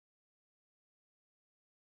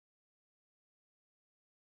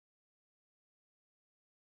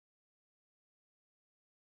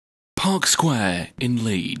Park Square in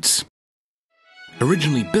Leeds.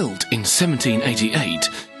 Originally built in 1788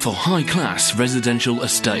 for high-class residential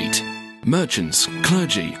estate, merchants,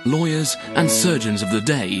 clergy, lawyers and surgeons of the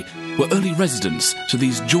day were early residents to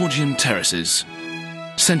these Georgian terraces.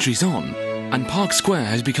 Centuries on, and Park Square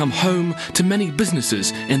has become home to many businesses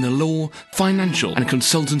in the law, financial and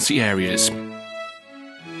consultancy areas.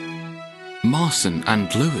 Marson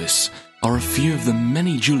and Lewis are a few of the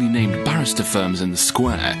many duly named barrister firms in the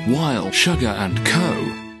square, while Sugar &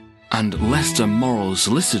 Co. and Leicester Moral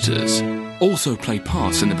Solicitors also play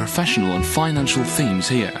parts in the professional and financial themes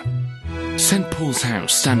here. St Paul's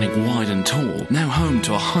House, standing wide and tall, now home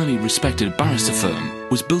to a highly respected barrister firm,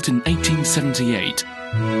 was built in 1878.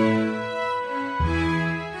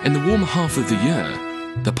 In the warmer half of the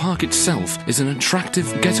year, the park itself is an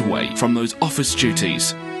attractive getaway from those office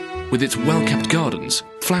duties, with its well-kept gardens,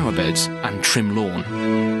 flower beds and trim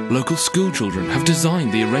lawn. Local schoolchildren have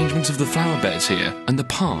designed the arrangements of the flower beds here, and the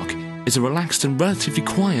park is a relaxed and relatively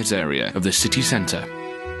quiet area of the city centre.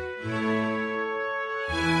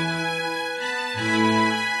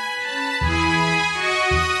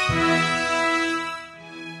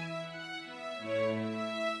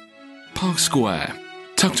 Park Square,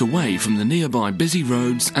 tucked away from the nearby busy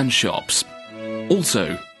roads and shops.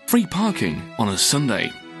 Also, free parking on a Sunday.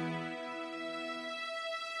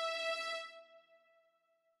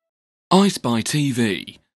 iSPI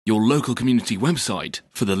TV, your local community website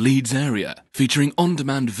for the Leeds area, featuring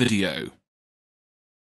on-demand video.